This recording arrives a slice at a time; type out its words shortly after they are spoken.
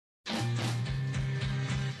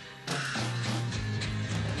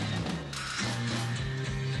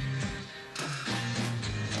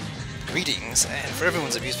Greetings, and for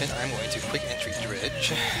everyone's amusement, I'm going to quick entry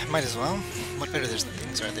Dredge. Might as well. What better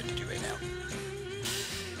things are there to do right now?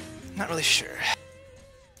 Not really sure.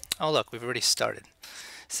 Oh look, we've already started.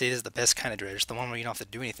 See, this is the best kind of Dredge, the one where you don't have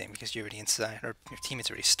to do anything because you're already inside, or your teammates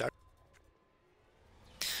already started.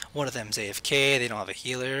 One of them's AFK, they don't have a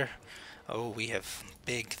healer. Oh, we have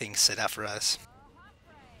big things set out for us.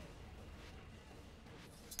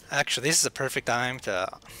 Actually, this is a perfect time to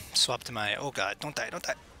swap to my... Oh god, don't die, don't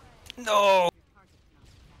die. No!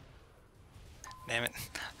 Damn it.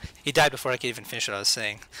 He died before I could even finish what I was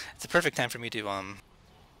saying. It's a perfect time for me to,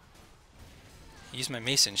 use my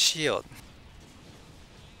Mason shield.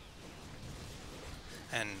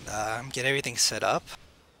 And, get everything set up.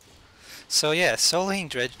 So yeah, soloing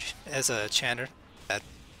Dredge as a chanter.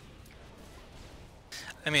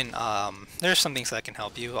 I mean, there's some things that can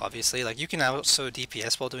help you, obviously. Like, you can also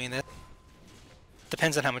DPS while doing this.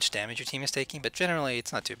 Depends on how much damage your team is taking, but generally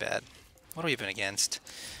it's not too bad. What are we even against?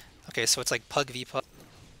 Okay, so it's like Pug v Pug.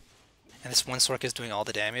 And this one Sork is doing all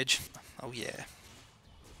the damage. Oh yeah.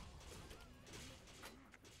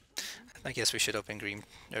 I guess we should open green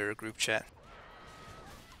or group chat.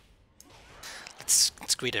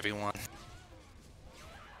 Let's greet everyone.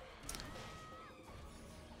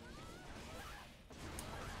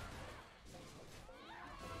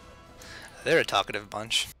 They're a talkative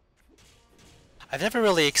bunch. I've never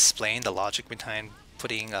really explained the logic behind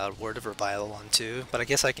putting a Word of Revival on 2, but I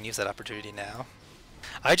guess I can use that opportunity now.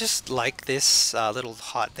 I just like this little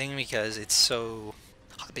hot thing because it's so...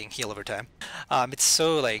 hot being heal over time. It's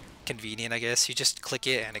so like convenient, I guess. You just click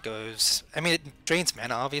it and it goes... I mean, it drains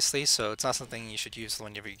mana obviously, so it's not something you should use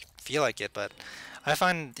whenever you feel like it, but I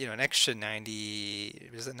find, you know, an extra 90...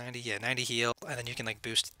 is it 90? Yeah, 90 heal, and then you can like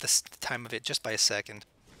boost the time of it just by a second.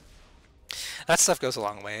 That stuff goes a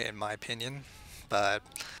long way, in my opinion, but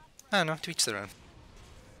I don't know, to each their own.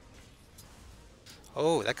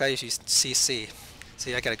 Oh, that guy used CC.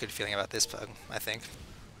 See, I got a good feeling about this Pug, I think.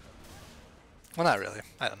 Well, not really.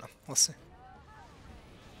 I don't know. We'll see.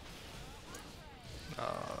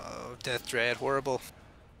 Oh, Death Dread, horrible.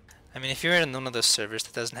 I mean, if you're in one of those servers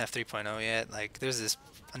that doesn't have 3.0 yet, like, there's this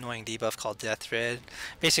annoying debuff called Death Dread.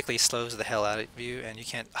 Basically slows the hell out of you, and you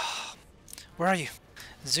can't... Oh, where are you?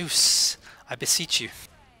 Zeus, I beseech you.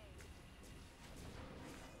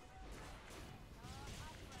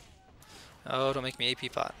 Oh, don't make me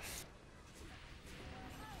AP pot.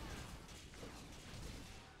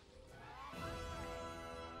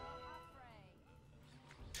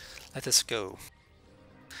 Let us go.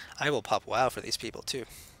 I will pop WoW for these people too.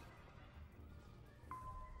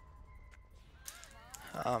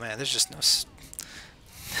 Oh man, there's just no...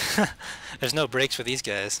 there's no breaks for these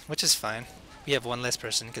guys, which is fine. We have one less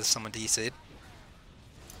person because someone DC'd.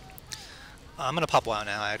 I'm gonna pop WoW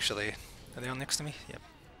now, actually. Are they all next to me? Yep.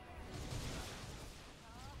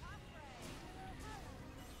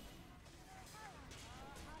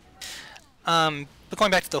 But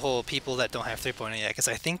going back to the whole people that don't have 3.0 yet, because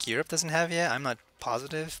I think Europe doesn't have yet, I'm not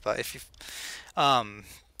positive, but if you...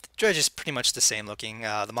 Dredge is pretty much the same looking.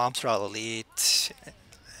 The mobs are all elite,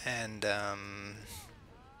 and,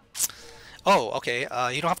 oh, okay,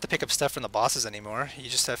 you don't have to pick up stuff from the bosses anymore, you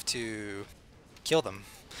just have to kill them.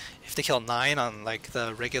 You have to kill 9 on, like,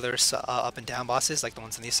 the regular up and down bosses, like the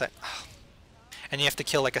ones on these side. And you have to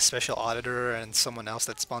kill like a special auditor and someone else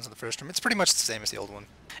that spawns in the first room. It's pretty much the same as the old one.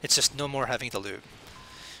 It's just no more having to loot,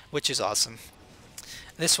 which is awesome.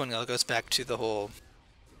 This one goes back to the whole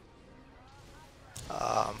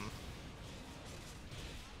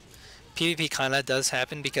PvP kinda does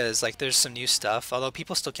happen because like there's some new stuff, although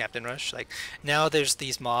people still Captain Rush. Like now there's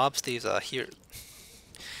these mobs, these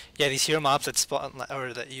these hero mobs that spawn,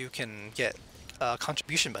 or that you can get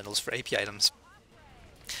contribution bundles for AP items.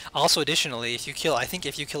 Also, additionally, if you kill, I think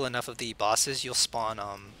if you kill enough of the bosses, you'll spawn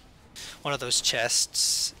one of those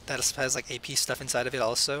chests that has like AP stuff inside of it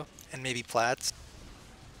also, and maybe plats.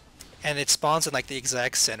 And it spawns in like the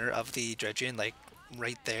exact center of the Dredgeon, like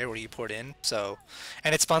right there where you poured in. So,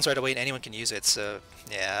 and it spawns right away, and anyone can use it. So,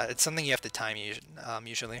 yeah, it's something you have to time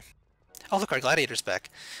usually. Oh, look, our Gladiator's back.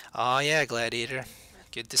 Oh yeah, Gladiator,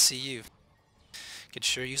 good to see you. Could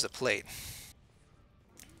sure use a plate.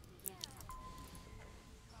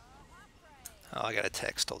 Oh, I got a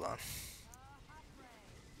text, hold on.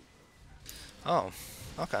 Oh,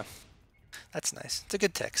 okay. That's nice. It's a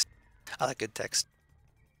good text. I like good text.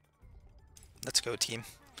 Let's go, team.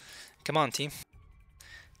 Come on, team.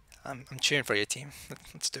 I'm cheering for you, team.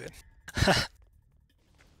 Let's do it.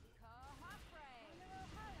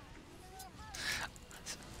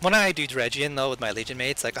 When I do Dredgeon, though, with my Legion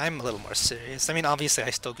mates, like, I'm a little more serious. I mean, obviously,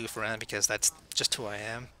 I still goof around because that's just who I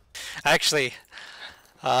am. Actually,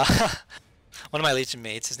 Uh, one of my Legion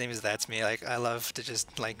mates, his name is That's Me. Like, I love to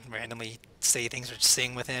just like randomly say things or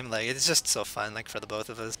sing with him. Like, it's just so fun, like for the both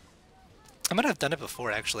of us. I might have done it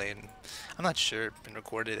before actually, and I'm not sure. Been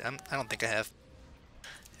recorded. I don't think I have.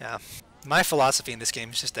 Yeah. My philosophy in this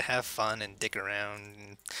game is just to have fun and dick around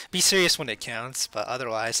and be serious when it counts, but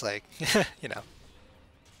otherwise, like, you know.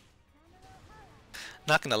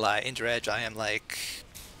 Not gonna lie, in Dredge, I am like,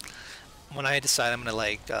 when I decide I'm gonna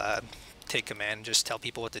like take command and just tell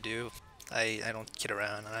people what to do, I don't kid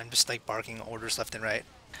around, and I'm just like barking orders left and right.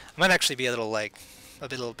 I might actually be a little like a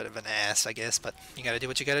little bit of an ass, I guess, but you gotta do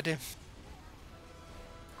what you gotta do.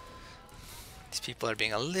 These people are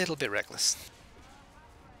being a little bit reckless.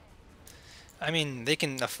 I mean, they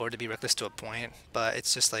can afford to be reckless to a point, but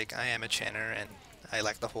it's just like I am a chanter and I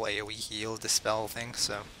like the whole AoE heal, dispel thing,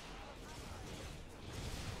 so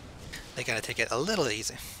they gotta take it a little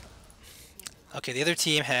easy. Okay, the other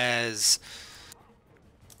team has...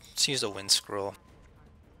 Let's use a wind scroll.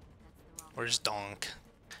 Where's Donk?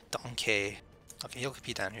 Donkey. Okay, he'll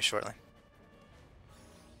be down here shortly.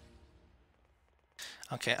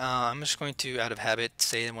 Okay, I'm just going to, out of habit,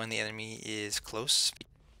 say when the enemy is close.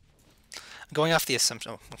 I'm going off the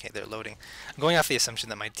assumption... Oh, okay, they're loading. I'm going off the assumption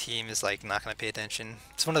that my team is, like, not going to pay attention.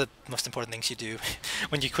 It's one of the most important things you do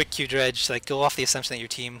when you quick queue Dredge. Like, go off the assumption that your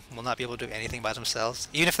team will not be able to do anything by themselves,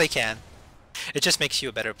 even if they can. It just makes you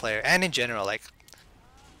a better player. And in general, like...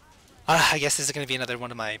 I guess this is going to be another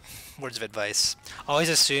one of my words of advice. Always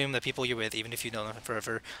assume that people you're with, even if you know them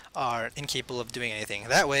forever, are incapable of doing anything.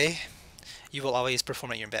 That way, you will always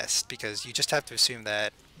perform at your best, because you just have to assume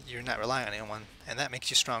that you're not relying on anyone, and that makes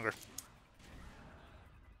you stronger.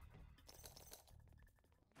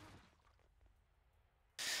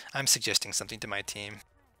 I'm suggesting something to my team.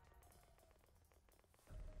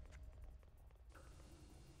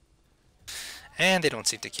 And they don't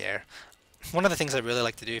seem to care. One of the things I really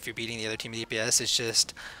like to do if you're beating the other team DPS is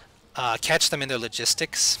just catch them in their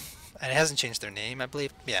logistics. And it hasn't changed their name, I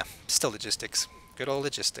believe. Yeah, still logistics. Good old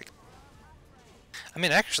logistic. I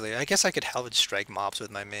mean, actually, I guess I could Hellish Strike mobs with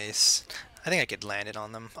my mace. I think I could land it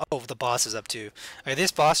on them. Oh, the boss is up too. Alright,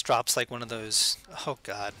 this boss drops like one of those... Oh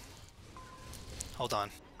god. Hold on.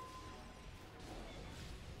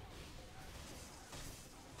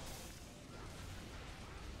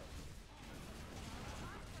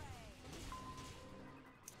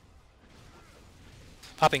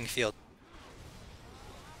 Popping field.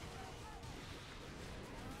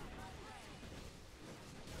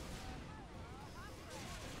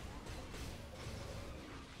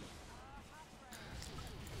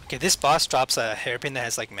 Okay, this boss drops a hairpin that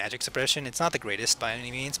has like magic suppression. It's not the greatest by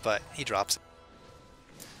any means, but he drops it.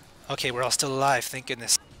 Okay, we're all still alive, thank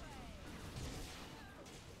goodness.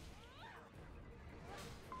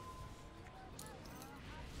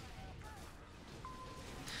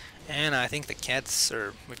 And I think the cats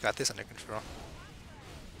are... We've got this under control.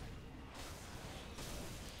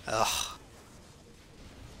 Ugh.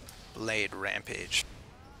 Blade Rampage.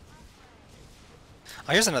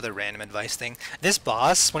 Oh, here's another random advice thing. This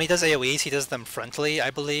boss, when he does AoEs, he does them frontally, I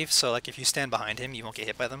believe. So, like, if you stand behind him, you won't get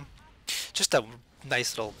hit by them. Just a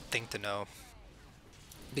nice little thing to know,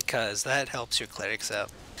 because that helps your clerics out.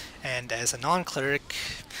 And as a non-cleric,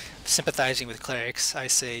 sympathizing with clerics, I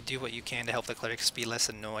say do what you can to help the clerics be less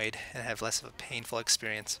annoyed and have less of a painful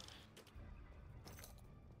experience.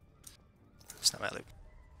 It's not my loot.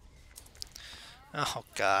 Oh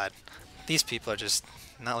god. These people are just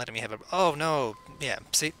not letting me have a... Oh no! Yeah,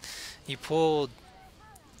 see? You pulled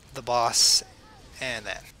the boss and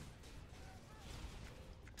that.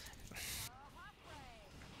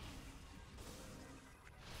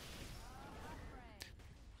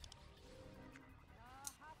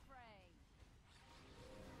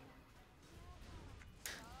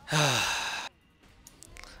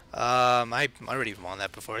 I already won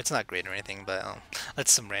that before. It's not great or anything, but let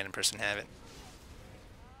some random person have it.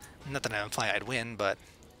 Not that I'm implying I'd win, but...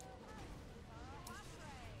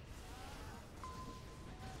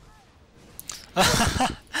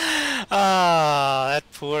 Ah, that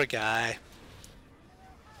poor guy.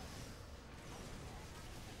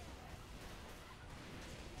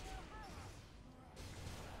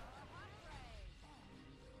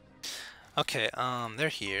 Okay, they're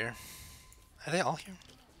here. Are they all here?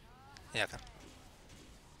 Yeah, okay.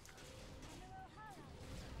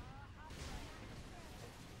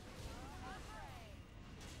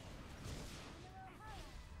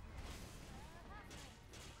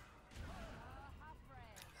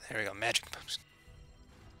 There we go, magic potion.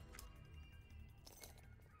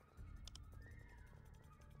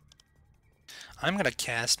 I'm gonna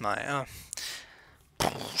cast my...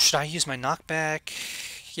 should I use my knockback?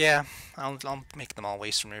 Yeah, I'll make them all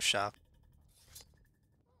waste from roof shock.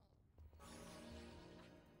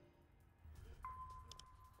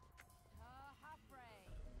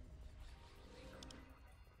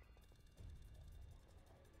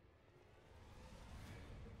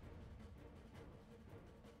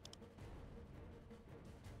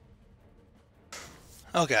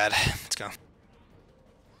 Oh god, let's go.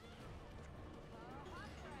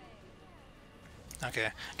 Okay,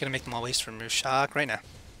 gonna make them all waste from roof shock right now.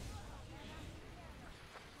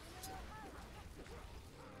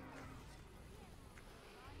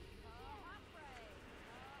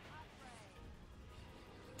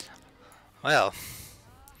 Well,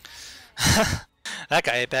 that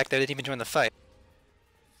guy back there didn't even join the fight.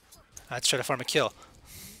 Let's try to farm a kill.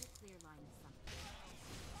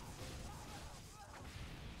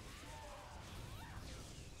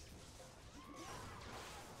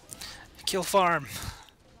 Kill farm.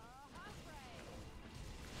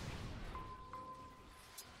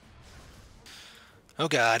 Oh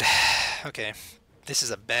god. Okay. This is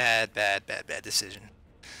a bad decision.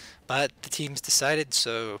 But the team's decided,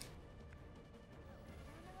 so...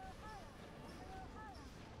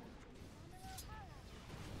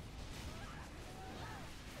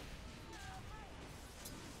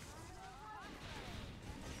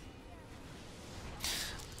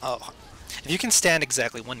 Oh. If you can stand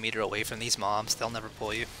exactly 1 meter away from these mobs, they'll never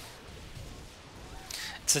pull you.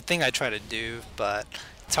 It's a thing I try to do, but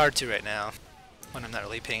it's hard to right now, when I'm not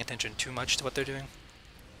really paying attention too much to what they're doing.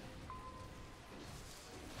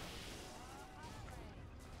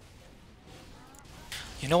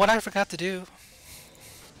 You know what I forgot to do?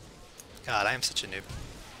 God, I am such a noob.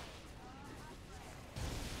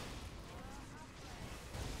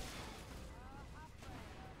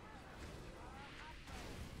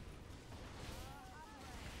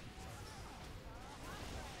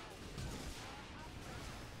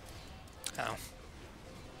 Oh.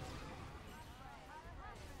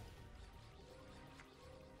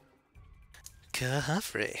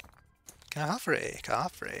 Coffrey.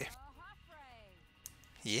 Coffrey.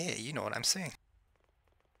 Yeah, you know what I'm saying.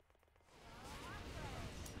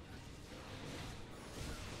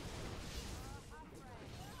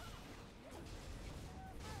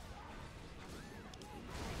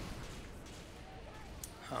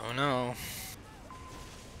 Oh no.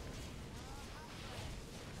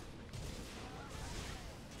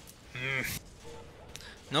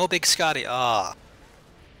 No big Scotty. Ah.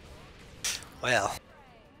 Well.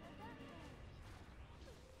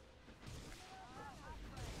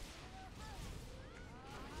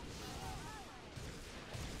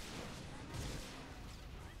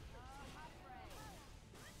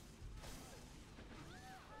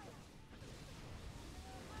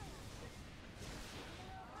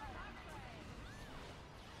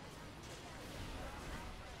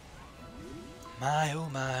 My oh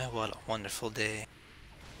my, what a wonderful day.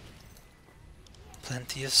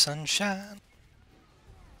 Plenty of sunshine.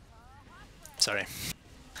 Sorry.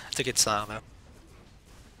 It's a good song though.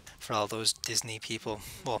 For all those Disney people.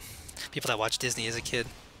 Well, people that watched Disney as a kid.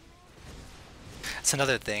 That's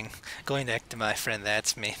another thing. Going back to my friend,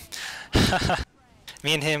 that's me.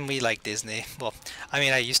 Me and him, we like Disney. Well, I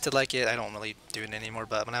mean, I used to like it. I don't really do it anymore,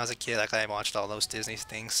 but when I was a kid, like, I watched all those Disney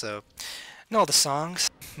things, so know all the songs.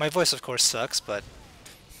 My voice, of course, sucks, but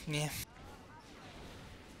yeah.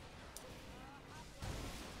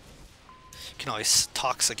 You can always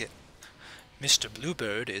talk again. Mr.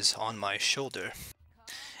 Bluebird is on my shoulder.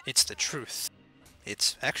 It's the truth.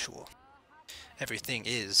 It's actual. Everything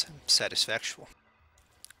is satisfactual.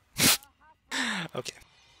 Okay.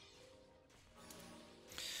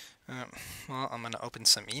 Well, I'm gonna open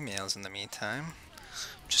some emails in the meantime.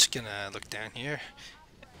 Just gonna look down here.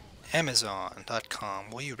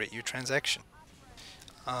 Amazon.com. Will you rate your transaction?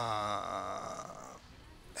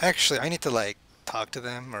 Actually, I need to like talk to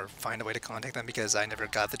them or find a way to contact them because I never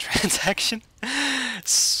got the transaction.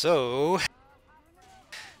 So,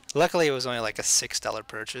 luckily it was only like a $6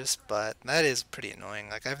 purchase, but that is pretty annoying.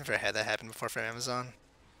 Like, I've never had that happen before from Amazon.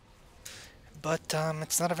 But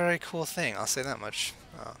it's not a very cool thing, I'll say that much.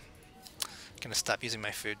 Gonna stop using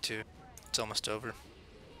my food too. It's almost over.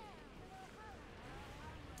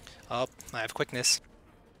 Oh, I have quickness.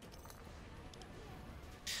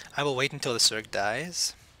 I will wait until the Zerg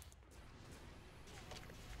dies.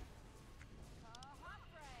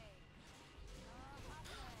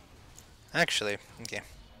 Actually, okay.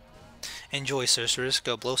 Enjoy, sorcerers.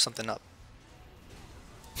 Go blow something up.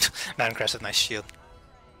 Not impressed with my shield.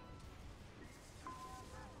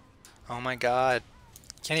 Oh my god.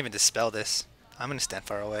 Can't even dispel this. I'm gonna stand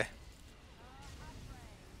far away.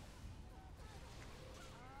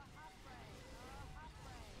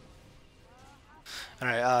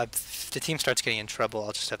 Alright, if the team starts getting in trouble,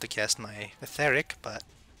 I'll just have to cast my Etheric, but...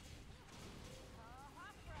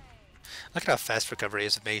 Look at how fast recovery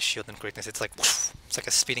is with base shield and quickness. It's like, whoosh, it's like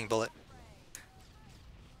a speeding bullet.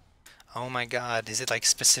 Oh my god, is it like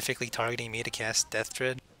specifically targeting me to cast Death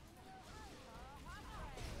Dread?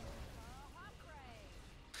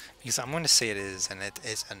 Because I'm going to say it is, and it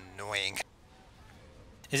is annoying.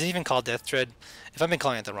 Is it even called Death Dread? If I've been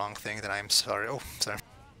calling it the wrong thing, then I'm sorry. Oh, sorry.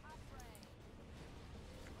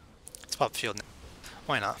 Let's pop shield now.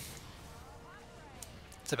 Why not?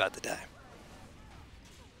 It's about to die.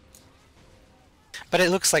 But it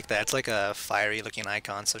looks like that. It's like a fiery looking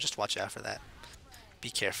icon, so just watch out for that. Be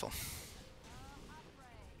careful.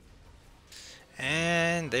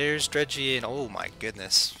 And there's Dredge, and oh my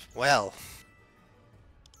goodness. Well.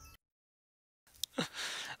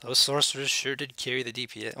 Those sorcerers sure did carry the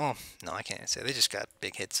DPS. Oh, no, I can't say. They just got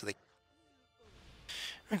big hits, so they...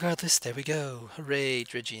 Regardless, there we go. Hooray,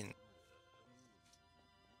 Dredge.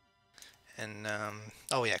 And,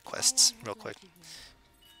 oh yeah, quests, real quick.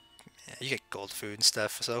 Yeah, you get gold food and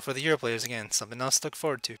stuff. So for the Euro players, again, something else to look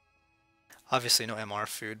forward to. Obviously no MR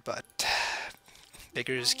food, but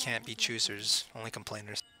beggars can't be choosers, only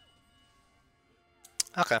complainers.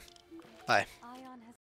 Okay, bye.